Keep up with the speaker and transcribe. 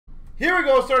Here we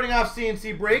go, starting off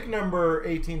CNC break number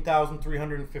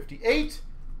 18,358.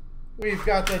 We've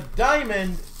got the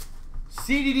Diamond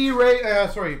CDD,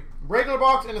 regular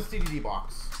box and a CDD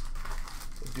box.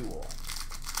 A dual.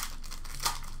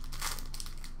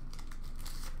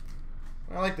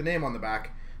 I like the name on the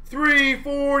back.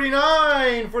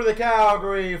 $3.49 for the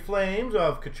Calgary Flames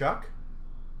of Tkachuk.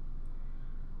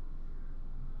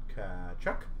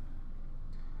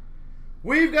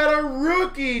 We've got a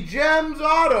rookie Gems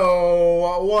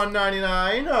Auto,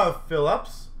 $1.99 of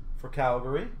Phillips for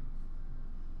Calgary.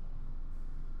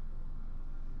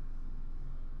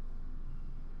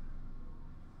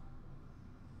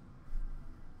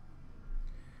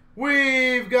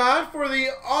 We've got for the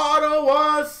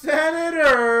Ottawa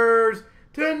Senators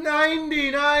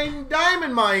 /99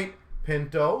 Diamond Mite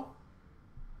Pinto.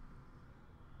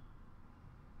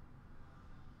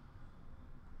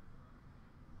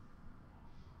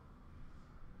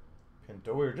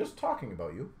 We were just talking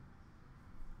about you.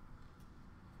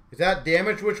 Is that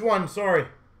damaged? Which one? Sorry.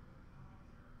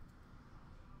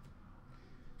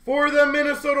 For the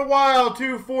Minnesota Wild,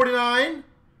 $2.49.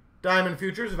 Diamond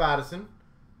Futures of Addison.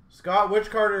 Scott, which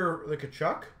card are the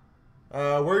Tkachuk?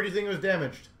 Where do you think it was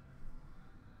damaged?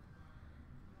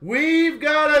 We've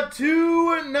got a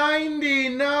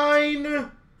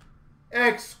 $2.99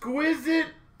 exquisite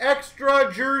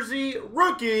extra jersey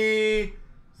rookie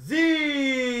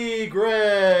Zegras.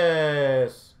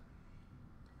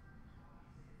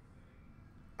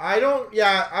 I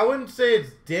wouldn't say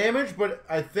it's damaged, but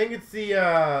I think it's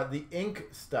the ink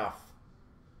stuff.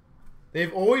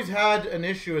 They've always had an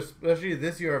issue, especially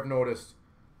this year I've noticed,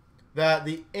 that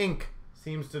the ink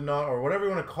seems to not, or whatever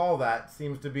you want to call that,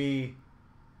 seems to be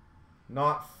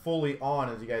not fully on,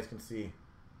 as you guys can see.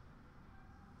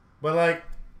 But like,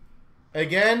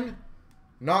 again,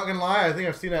 not gonna lie, I think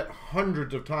I've seen that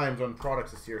hundreds of times on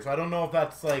products this year. So I don't know if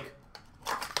that's like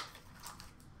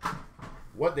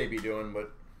what they be doing,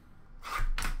 but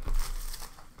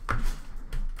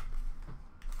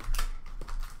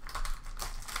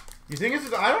you think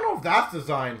it's? I don't know if that's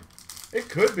design. It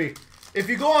could be. If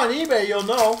you go on eBay, you'll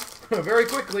know very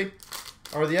quickly.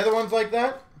 Are the other ones like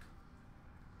that?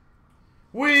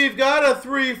 We've got a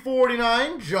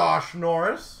 $3.49 Josh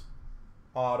Norris,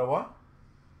 Ottawa.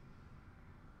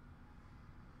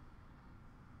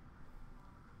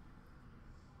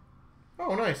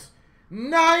 Oh, nice.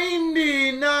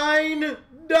 99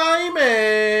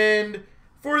 Diamond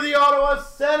for the Ottawa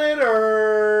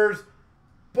Senators,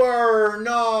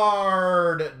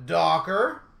 Bernard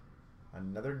Docker.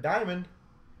 Another Diamond.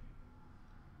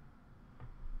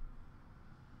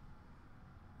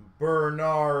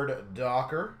 Bernard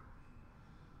Docker.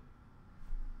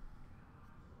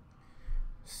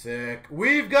 Sick.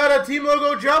 We've got a Team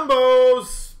Logo Jumbo,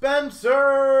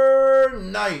 Spencer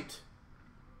Knight.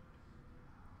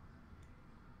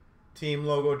 Team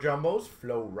Logo Jumbos,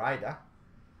 Florida.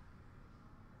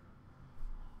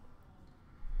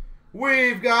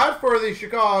 We've got for the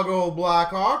Chicago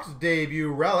Blackhawks,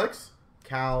 debut relics,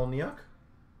 Kalniuk.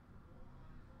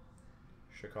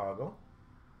 Chicago.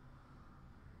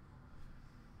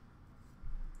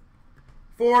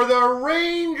 For the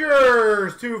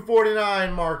Rangers,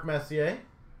 $2.49 Mark Messier.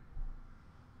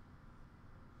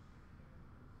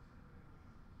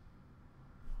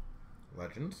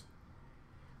 Legends.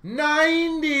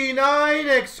 99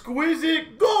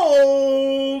 exquisite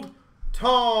gold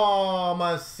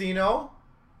Tomasino,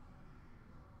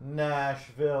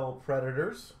 Nashville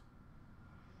Predators.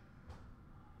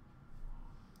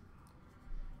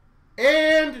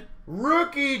 And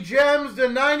rookie gems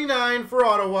 /99 for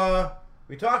Ottawa.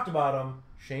 We talked about him,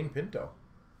 Shane Pinto.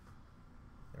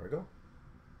 There we go.